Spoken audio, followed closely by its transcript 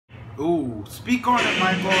Ooh, speak on it,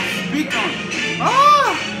 Michael. Speak on it.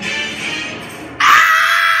 Ah!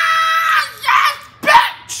 Ah! Yes,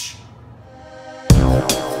 bitch!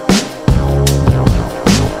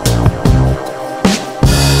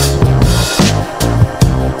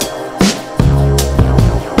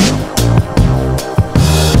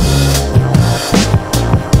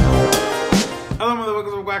 Hello, motherfuckers.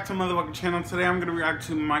 Welcome back to the motherfucking channel. Today I'm gonna react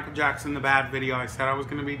to Michael Jackson, the Bad video. I said I was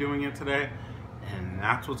gonna be doing it today, and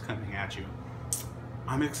that's what's coming at you.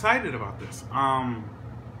 I'm excited about this.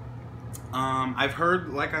 I've heard,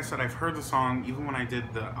 like I said, I've heard the song. Even when I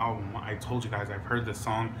did the album, I told you guys I've heard this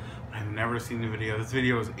song. I've never seen the video. This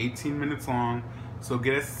video is 18 minutes long, so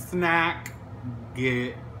get a snack,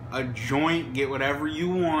 get a joint, get whatever you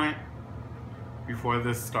want before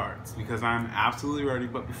this starts, because I'm absolutely ready.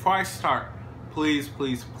 But before I start, please,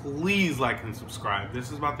 please, please like and subscribe.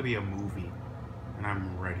 This is about to be a movie, and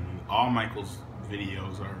I'm ready. All Michael's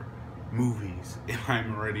videos are movies, and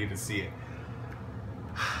I'm ready to see it.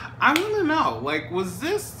 I want to know, like,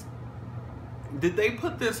 did they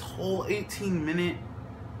put this whole 18-minute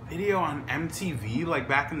video on MTV, like,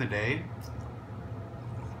 back in the day?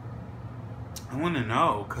 I want to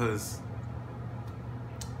know, because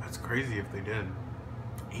that's crazy if they did.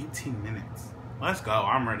 18 minutes. Let's go.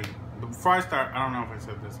 I'm ready. But before I start, I don't know if I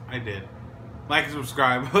said this. I did. Like and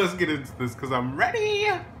subscribe. Let's get into this, because I'm ready.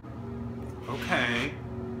 Okay.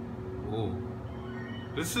 Ooh.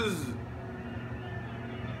 This is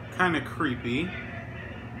kind of creepy.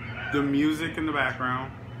 The music in the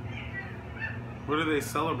background. What are they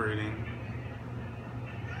celebrating?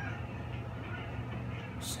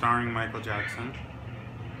 Starring Michael Jackson.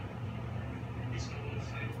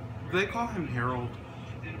 Do they call him Harold?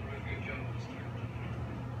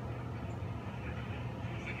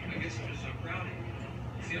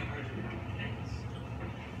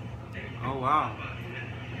 Oh wow.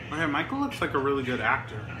 Okay, Michael looks like a really good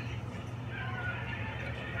actor.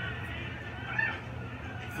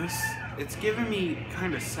 It's giving me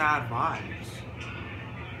kind of sad vibes.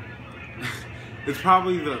 It's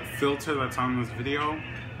probably the filter that's on this video,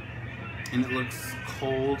 and it looks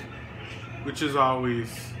cold, which is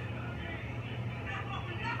always...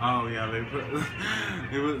 Oh yeah, they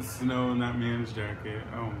put snow in that man's jacket.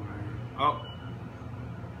 Oh my. Oh.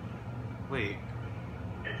 Wait.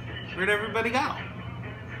 Where'd everybody go?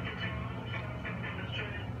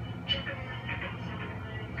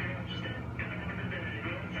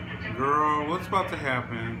 Girl, what's about to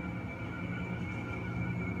happen?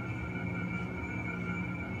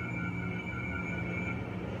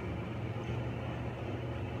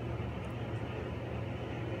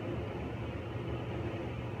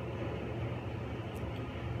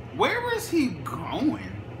 Where is he going?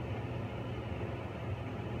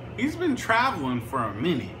 He's been traveling for a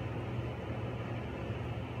minute.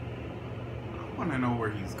 I want to know where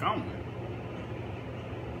he's going.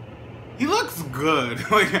 He looks good.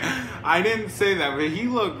 Like, I didn't say that, but he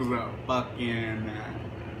looks a fucking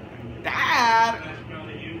dad.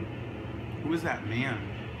 Who is that man?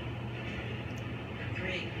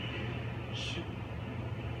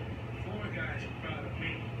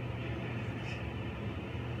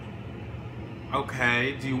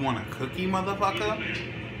 Okay, do you want a cookie,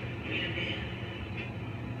 motherfucker?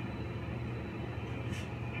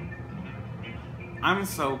 I'm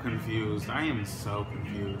so confused. I am so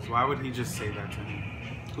confused. Why would he just say that to me?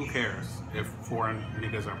 Who cares if foreign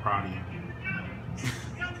niggas are proud of you?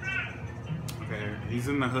 Okay, he's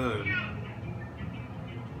in the hood.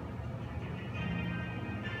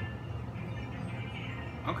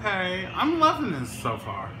 Okay, I'm loving this so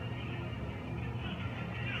far.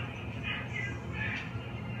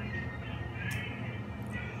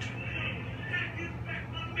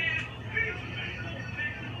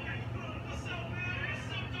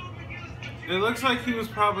 It looks like he was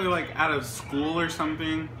probably like out of school or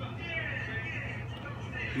something.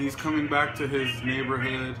 And he's coming back to his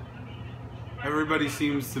neighborhood. Everybody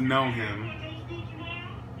seems to know him.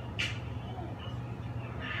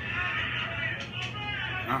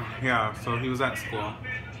 Oh, yeah, so he was at school.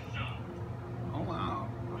 Oh, wow.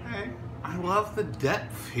 Okay. I love the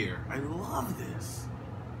depth here. I love this.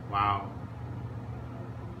 Wow.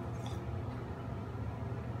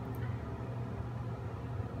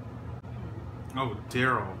 Oh,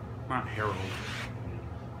 Daryl, not Harold.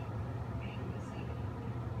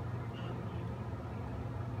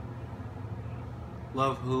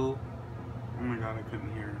 Love who? Oh my god, I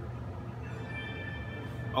couldn't hear.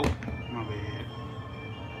 Oh, my bad.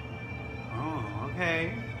 Oh,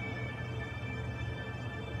 okay.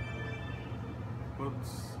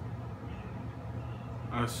 What's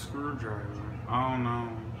a screwdriver? Oh no,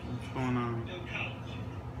 what's going on?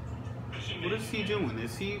 What is he doing?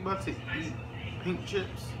 Is he about to eat pink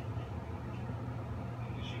chips?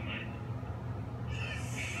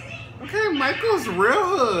 Okay, Michael's real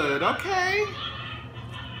hood. Okay.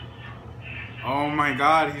 Oh my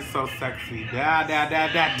God, he's so sexy. Da da da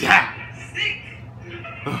da da.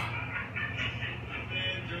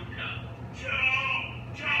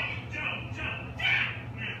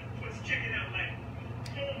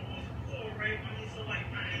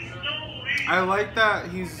 I like that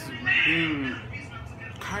he's being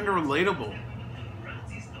kind of relatable.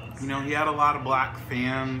 You know, he had a lot of black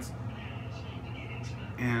fans,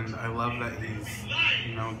 and I love that he's,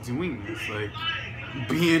 you know, doing this, like,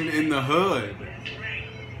 being in the hood.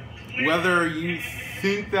 Whether you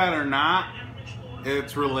think that or not,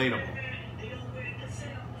 it's relatable.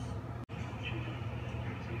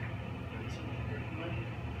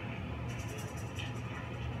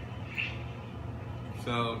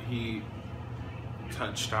 So he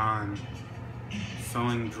touched on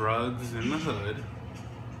selling drugs in the hood.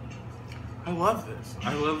 I love this.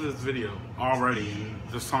 I love this video already, and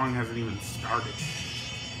the song hasn't even started.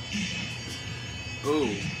 Oh,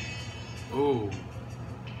 oh,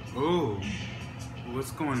 oh,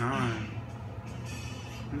 what's going on?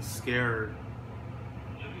 I'm scared.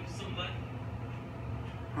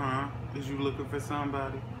 Huh? Is you looking for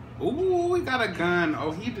somebody? Ooh, we got a gun.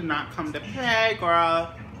 Oh, he did not come to play,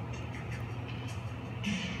 girl.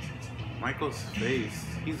 Michael's face.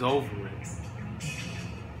 He's over it.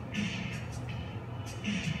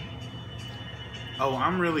 Oh,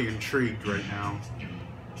 I'm really intrigued right now.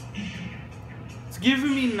 It's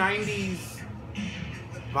giving me 90s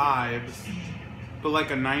vibes, but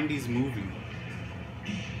like a 90s movie.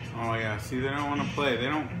 Oh yeah, see, they don't want to play. They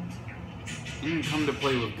don't even come to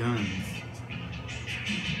play with guns.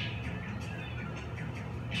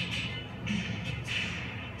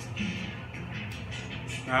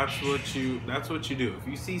 That's what you do. If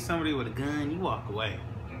you see somebody with a gun, you walk away.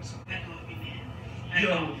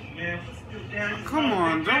 Yo, man, come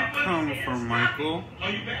on, don't come for Michael. Are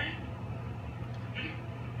you back?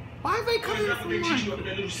 Why are they coming for They teach you Michael? up at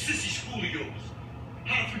that little sissy school of yours.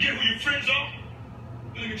 How to forget who your friends are?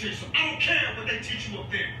 Let me tell you something. I don't care what they teach you up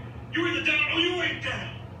there. You either down or you ain't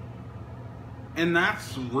down. And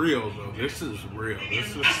that's real, though. This is real.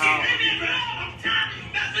 This is how. I'm tired of you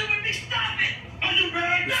messing with me. Stop it. Are you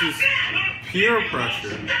back? This is peer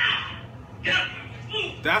pressure.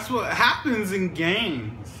 That's what happens in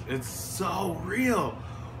games. It's so real.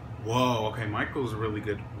 Whoa. Okay, Michael's really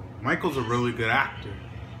good. Michael's a really good actor.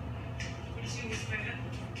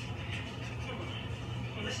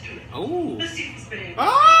 Oh.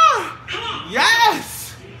 Ah!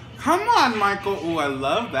 Yes! Come on, Michael. Oh, I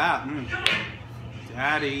love that.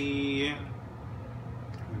 Daddy.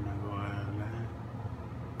 Oh my God.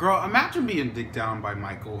 Girl, imagine being dicked down by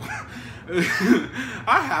Michael.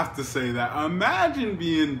 I have to say that. Imagine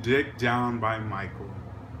being dicked down by Michael.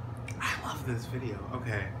 I love this video.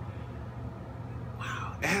 Okay.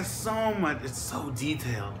 Wow. It has so much. It's so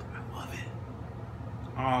detailed. I love it.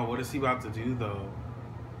 Oh, what is he about to do, though?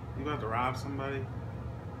 He about to rob somebody?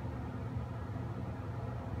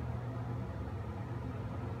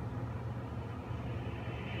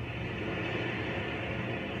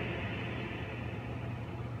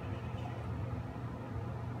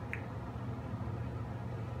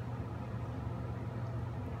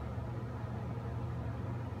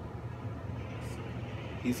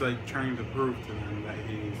 He's like trying to prove to them that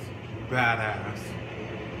he's badass.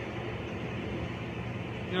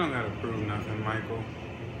 You don't gotta prove nothing, Michael.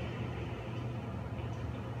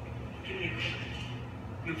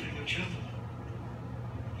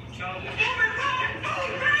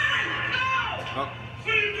 Oh.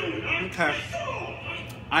 Okay.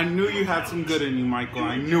 I knew you had some good in you, Michael.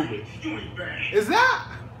 I knew it. Is that?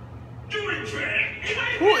 Who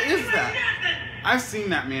is that? I've seen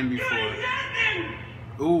that man before.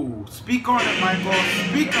 Ooh, speak on it, Michael.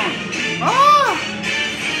 Speak on it. Ah!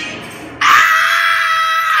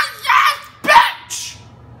 Ah! Yes, bitch!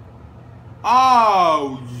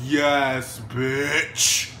 Oh, yes,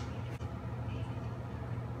 bitch.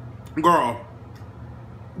 Girl.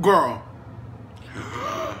 Girl.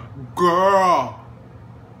 Girl.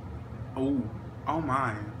 Oh, oh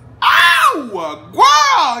my. Ow!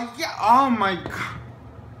 Girl! Yeah, oh my God.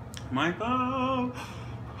 Michael.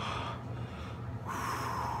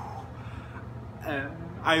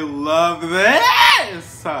 I love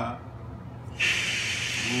this!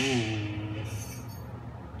 Ooh.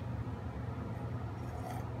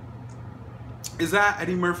 Is that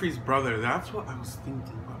Eddie Murphy's brother? That's what I was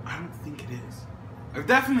thinking, but I don't think it is. I've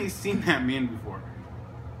definitely seen that man before.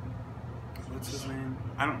 What's his name?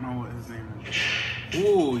 I don't know what his name is.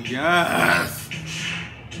 Ooh, yes.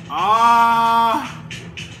 Ah,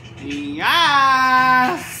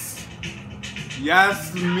 yes.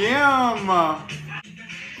 Yes, ma'am.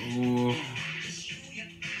 Ooh.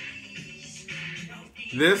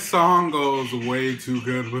 This song goes way too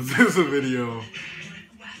good with this video.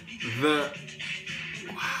 Wow.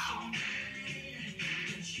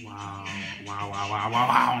 Wow. Wow, wow, wow, wow,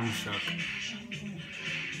 wow. I'm shook.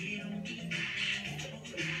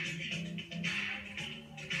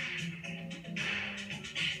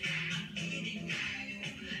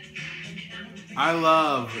 I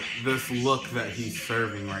love this look that he's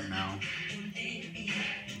serving right now.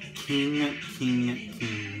 King, king,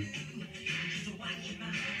 king.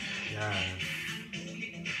 Yes.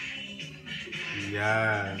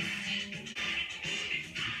 Yes.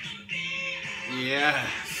 Yes.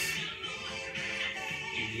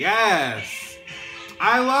 Yes.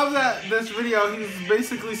 I love that this video, he's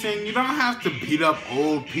basically saying you don't have to beat up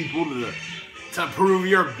old people to prove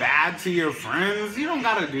you're bad to your friends. You don't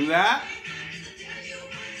gotta do that.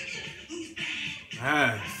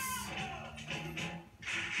 Yes.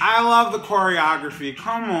 I love the choreography.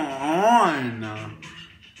 Come on.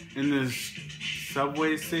 In this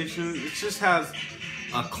subway station, it just has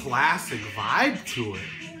a classic vibe to it.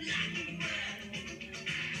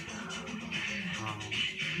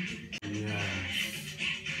 Yes.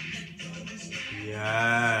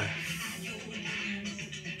 Yes.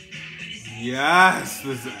 Yes,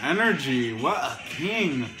 this energy. What a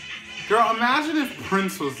king. Girl, imagine if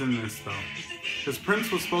Prince was in this, though. Because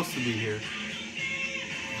Prince was supposed to be here.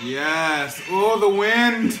 Yes. Oh, the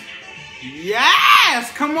wind.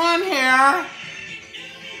 Yes. Come on here.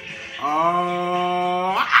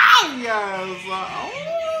 Oh, yes. Oh,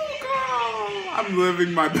 God. I'm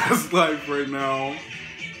living my best life right now.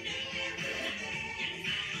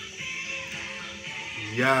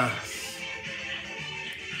 Yes.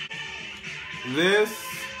 This.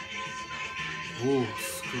 Ooh,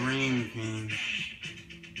 Scream King.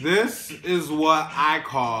 This is what I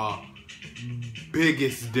call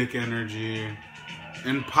biggest dick energy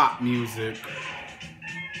in pop music.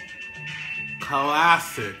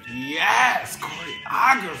 Classic. Yes.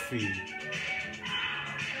 Choreography.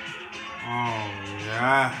 Oh,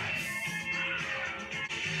 yes.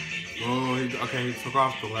 Oh, okay, he took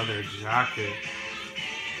off the leather jacket.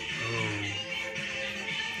 Oh.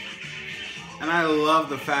 And I love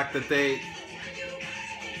the fact that they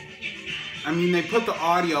put the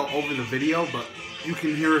audio over the video, but you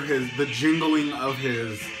can hear the jingling of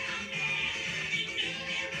his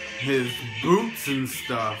boots and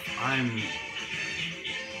stuff. I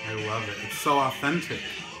love it. It's so authentic.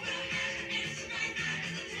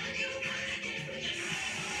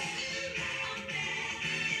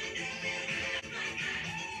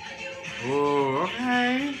 Oh,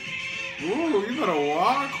 okay. Ooh, you better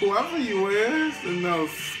walk, whoever you is, in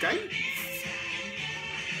those skates.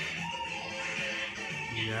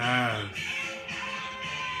 Yes.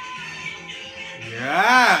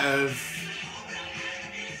 Yes.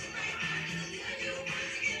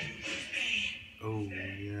 Oh, yes.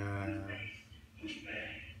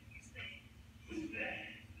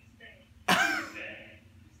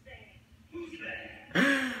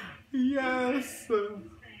 Yes.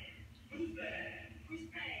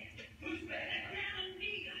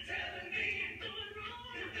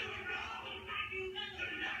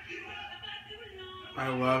 I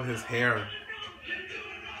love his hair.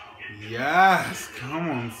 Yes, come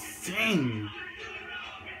on, sing.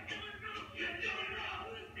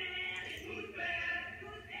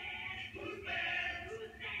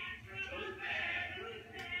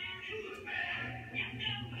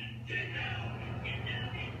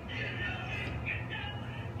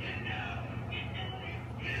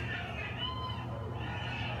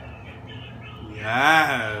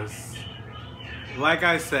 Yes. Like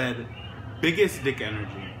I said, biggest dick energy.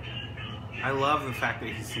 I love the fact that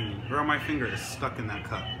he's singing. Girl, my finger is stuck in that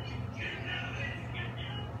cup.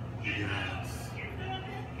 Yes.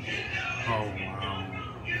 Oh, wow.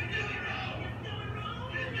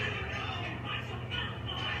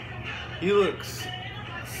 He looks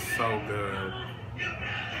so good.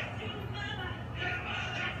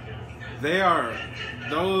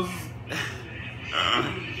 Those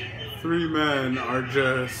three men are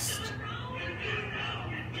just...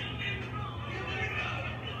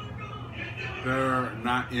 They're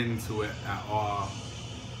not into it at all.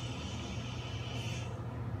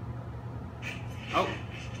 Oh.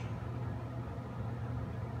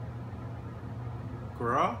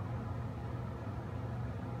 Girl?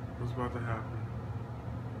 What's about to happen?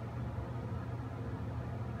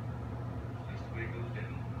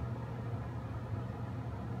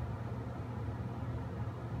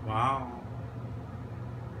 Wow.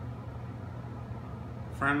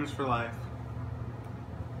 Friends for life.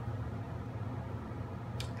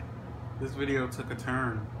 This video took a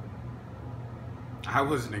turn. I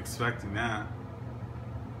wasn't expecting that.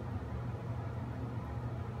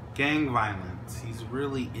 Gang violence. He's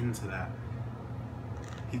really into that.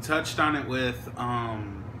 He touched on it with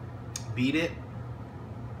Beat It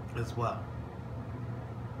as well.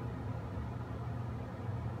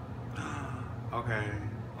 Okay.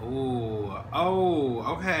 Ooh. Oh,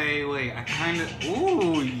 okay. Wait, I kind of...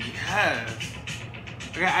 Ooh, yes.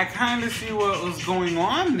 Okay, I kind of see what was going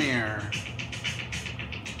on there.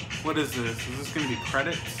 What is this? Is this going to be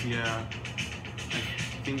credits? Yeah. I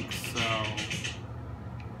think so.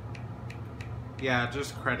 Yeah,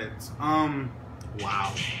 just credits. Wow.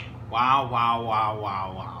 Wow, wow, wow, wow,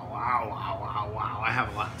 wow, wow, wow, wow, wow. I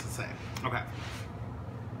have a lot to say. Okay.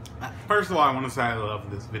 First of all, I want to say I love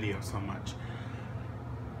this video so much.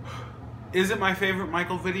 Is it my favorite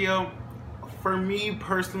Michael video? For me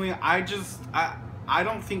personally, I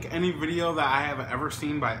don't think any video that I have ever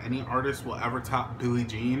seen by any artist will ever top Billie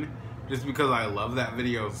Jean, just because I love that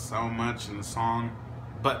video so much and the song.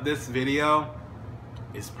 But this video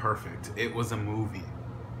is perfect. It was a movie.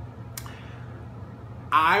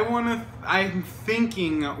 I'm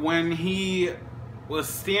thinking when he was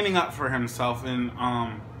standing up for himself and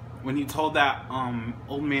when he told that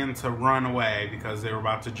old man to run away because they were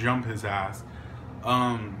about to jump his ass,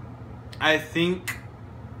 I think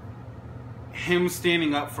him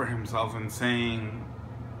standing up for himself and saying,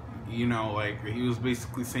 you know, like, he was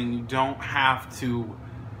basically saying you don't have to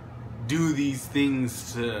do these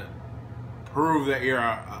things to prove that you're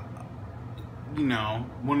you know,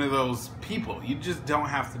 one of those people. You just don't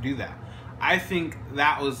have to do that. I think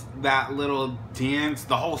that was that little dance,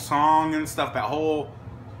 the whole song and stuff, that whole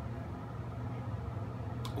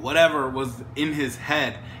whatever was in his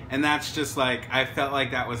head. And that's just like, I felt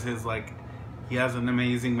like that was his, like, he has an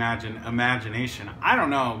amazing imagination. I don't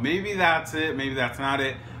know. Maybe that's it. Maybe that's not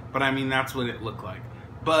it. But I mean, that's what it looked like.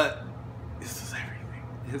 But this was everything.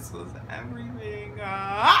 This was everything.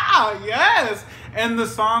 Yes. And the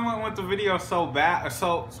song went with the video so bad,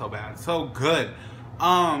 so good.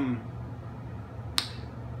 I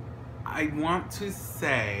want to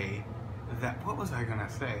say that, what was I gonna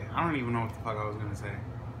say? I don't even know what the fuck I was gonna say.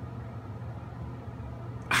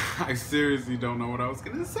 I seriously don't know what I was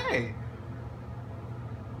gonna say.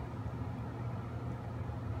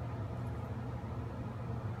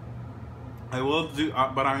 I will do,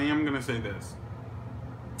 but I am gonna say this.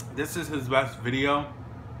 This is his best video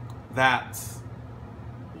that's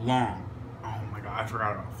long. Oh my god, I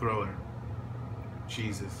forgot about Thriller.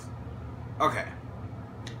 Jesus. Okay.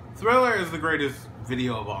 Thriller is the greatest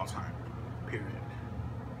video of all time. Period.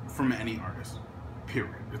 From any artist.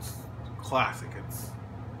 Period. It's classic.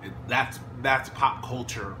 That's pop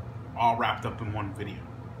culture all wrapped up in one video.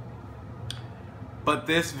 But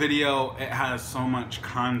this video, it has so much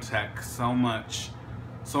context, so much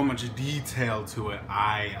detail to it.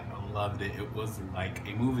 I loved it. It was like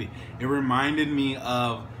a movie. It reminded me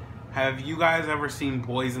of, have you guys ever seen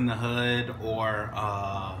Boys in the Hood or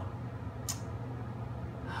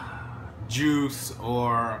Juice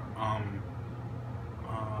or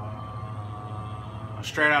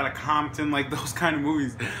Straight Outta Compton, like those kind of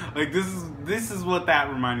movies? Like this is what that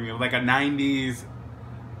reminded me of, like a 90s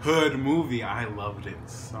hood movie. I loved it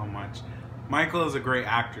so much. Michael is a great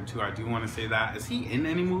actor too. I do want to say that. Is he in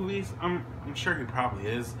any movies? I'm sure he probably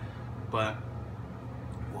is, but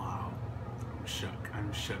wow, I'm shook.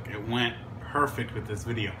 I'm shook. It went perfect with this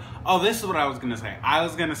video. Oh, this is what I was gonna say. I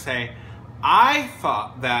was gonna say, I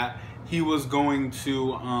thought that he was going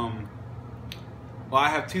to well, I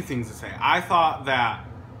have two things to say. I thought that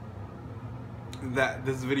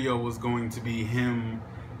this video was going to be him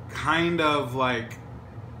kind of like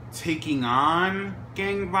taking on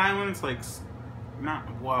gang violence, like not,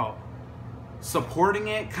 well, supporting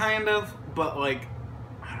it kind of, but like,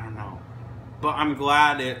 I don't know. But I'm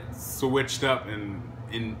glad it switched up and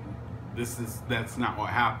that's not what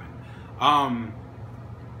happened.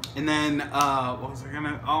 And then what was I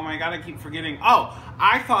gonna, oh my god, I keep forgetting. Oh,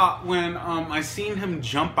 I thought when I seen him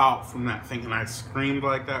jump out from that thing and I screamed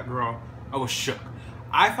like that girl, I was shook.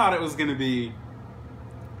 I thought it was gonna be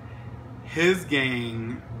his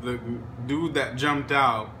gang, the dude that jumped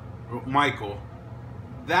out, Michael,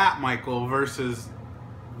 that Michael versus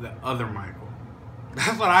the other Michael.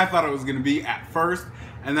 That's what I thought it was gonna be at first,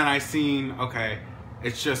 and then I seen, okay,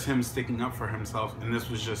 it's just him sticking up for himself, and this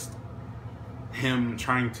was just him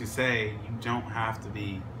trying to say, you don't have to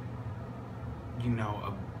be, you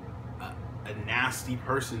know, a nasty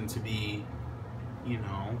person to be you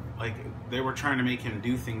know, like they were trying to make him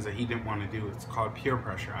do things that he didn't want to do. It's called peer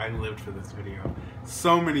pressure. I lived for this video.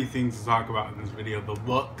 So many things to talk about in this video. The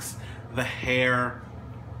looks, the hair.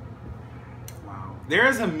 Wow. There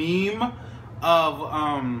is a meme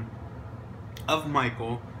of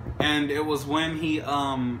Michael, and it was when he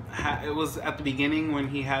it was at the beginning when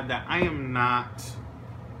he had that. I am not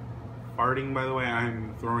farting, by the way.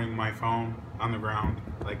 I'm throwing my phone on the ground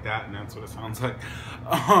like that, and that's what it sounds like.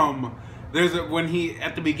 There's when he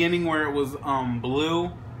at the beginning where it was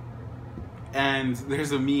blue, and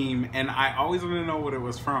there's a meme, and I always want to know what it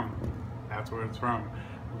was from. That's where it's from.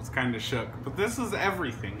 I was kind of shook, but this is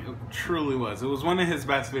everything. It truly was. It was one of his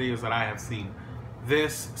best videos that I have seen.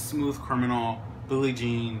 This, Smooth Criminal, Billie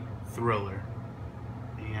Jean, Thriller,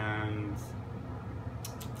 and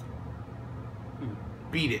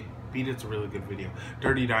Beat It. Beat It's a really good video.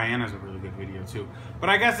 Dirty Diana's a really good video too. But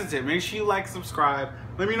I guess that's it. Make sure you like, subscribe.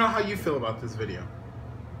 Let me know how you feel about this video.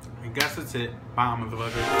 I guess that's it. Bye,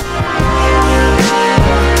 motherfuckers.